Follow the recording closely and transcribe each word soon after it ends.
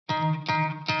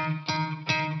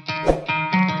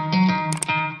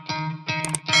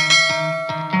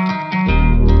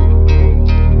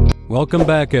Welcome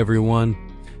back, everyone.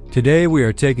 Today we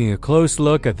are taking a close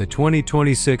look at the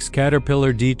 2026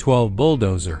 Caterpillar D12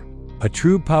 Bulldozer, a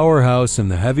true powerhouse in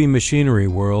the heavy machinery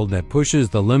world that pushes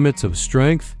the limits of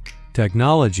strength,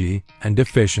 technology, and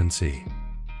efficiency.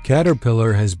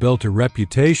 Caterpillar has built a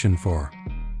reputation for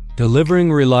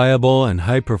delivering reliable and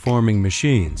high-performing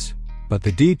machines, but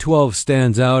the D12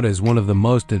 stands out as one of the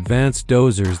most advanced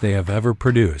dozers they have ever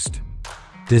produced.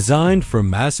 Designed for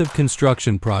massive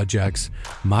construction projects,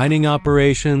 mining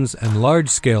operations, and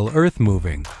large-scale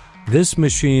earthmoving, this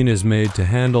machine is made to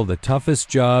handle the toughest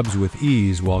jobs with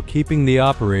ease while keeping the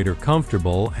operator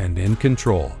comfortable and in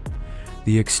control.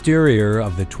 The exterior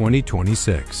of the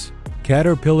 2026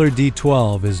 Caterpillar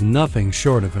D12 is nothing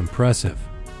short of impressive.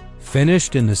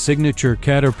 Finished in the signature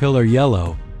Caterpillar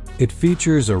yellow, it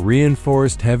features a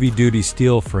reinforced heavy-duty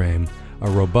steel frame,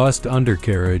 a robust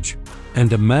undercarriage,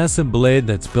 and a massive blade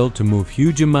that's built to move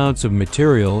huge amounts of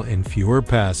material in fewer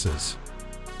passes.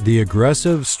 The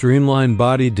aggressive, streamlined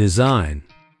body design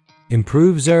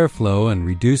improves airflow and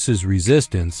reduces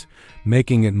resistance,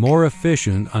 making it more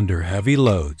efficient under heavy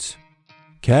loads.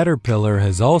 Caterpillar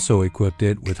has also equipped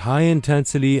it with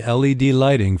high-intensity LED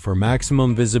lighting for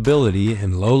maximum visibility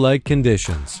in low-light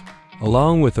conditions,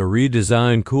 along with a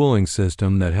redesigned cooling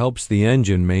system that helps the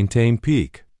engine maintain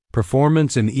peak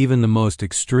performance in even the most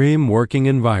extreme working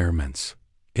environments.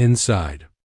 Inside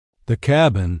the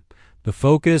cabin, the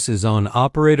focus is on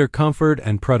operator comfort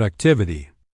and productivity.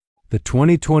 The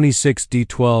 2026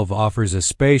 D12 offers a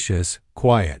spacious,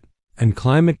 quiet, and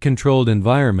climate-controlled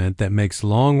environment that makes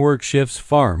long work shifts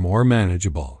far more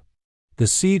manageable. The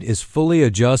seat is fully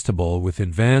adjustable with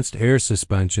advanced air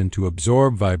suspension to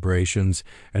absorb vibrations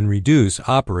and reduce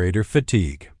operator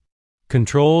fatigue.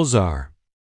 Controls are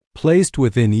placed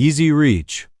within easy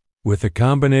reach, with a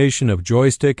combination of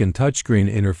joystick and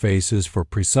touchscreen interfaces for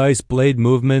precise blade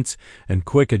movements and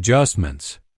quick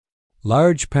adjustments.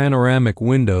 Large panoramic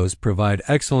windows provide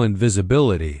excellent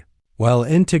visibility, while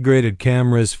integrated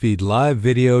cameras feed live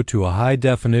video to a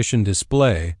high-definition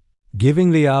display,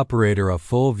 giving the operator a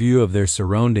full view of their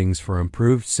surroundings for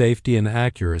improved safety and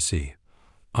accuracy.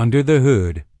 Under the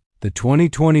hood, the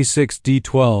 2026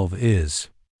 D12 is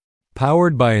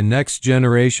powered by a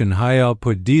next-generation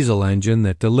high-output diesel engine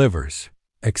that delivers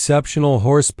exceptional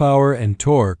horsepower and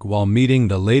torque while meeting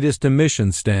the latest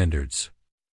emission standards.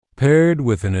 Paired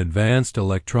with an advanced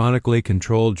electronically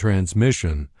controlled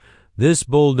transmission, this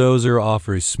bulldozer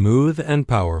offers smooth and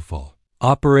powerful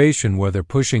operation whether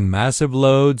pushing massive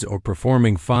loads or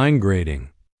performing fine grading.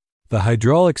 The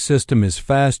hydraulic system is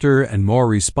faster and more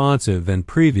responsive than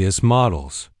previous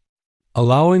models,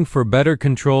 allowing for better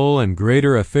control and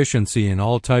greater efficiency in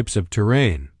all types of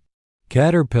terrain.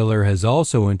 Caterpillar has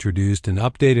also introduced an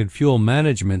updated fuel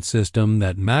management system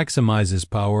that maximizes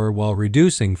power while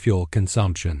reducing fuel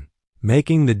consumption,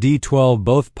 making the D12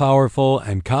 both powerful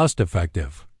and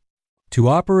cost-effective. To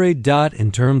operate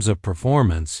in terms of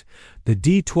performance, the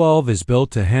D12 is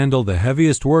built to handle the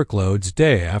heaviest workloads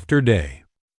day after day.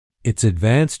 Its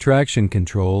advanced traction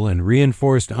control and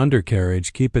reinforced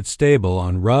undercarriage keep it stable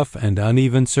on rough and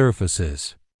uneven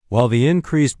surfaces, while the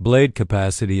increased blade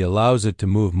capacity allows it to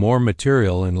move more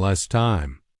material in less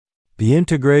time. The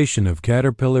integration of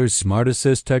Caterpillar's Smart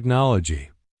Assist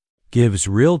technology gives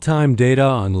real-time data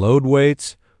on load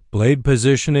weights, blade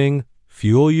positioning,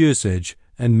 fuel usage,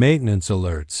 and maintenance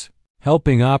alerts,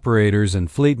 helping operators and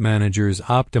fleet managers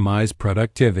optimize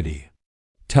productivity.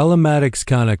 Telematics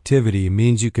connectivity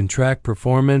means you can track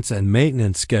performance and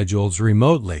maintenance schedules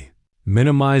remotely,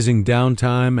 minimizing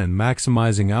downtime and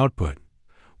maximizing output.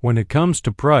 When it comes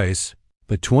to price,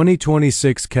 the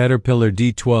 2026 Caterpillar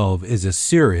D12 is a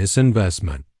serious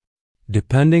investment.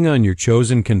 Depending on your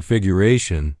chosen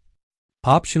configuration,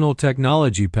 optional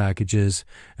technology packages,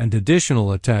 and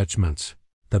additional attachments,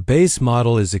 the base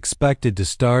model is expected to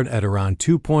start at around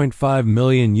 $2.5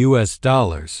 million US,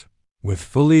 with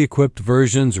fully equipped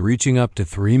versions reaching up to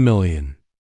 $3 million.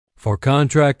 For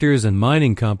contractors and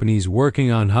mining companies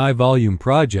working on high-volume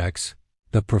projects,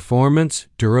 the performance,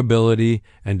 durability,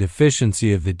 and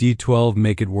efficiency of the D12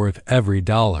 make it worth every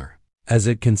dollar, as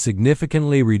it can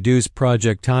significantly reduce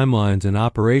project timelines and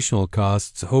operational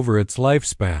costs over its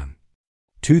lifespan.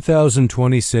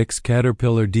 2026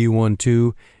 Caterpillar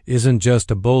D12 isn't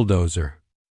just a bulldozer.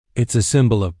 It's a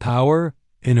symbol of power,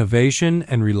 innovation,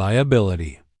 and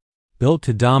reliability. Built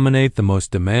to dominate the most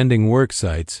demanding work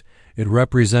sites, it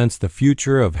represents the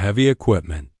future of heavy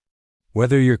equipment.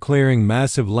 Whether you're clearing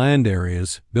massive land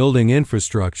areas, building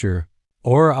infrastructure,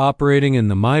 or operating in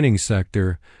the mining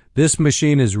sector, this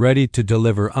machine is ready to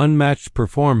deliver unmatched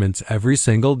performance every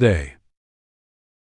single day.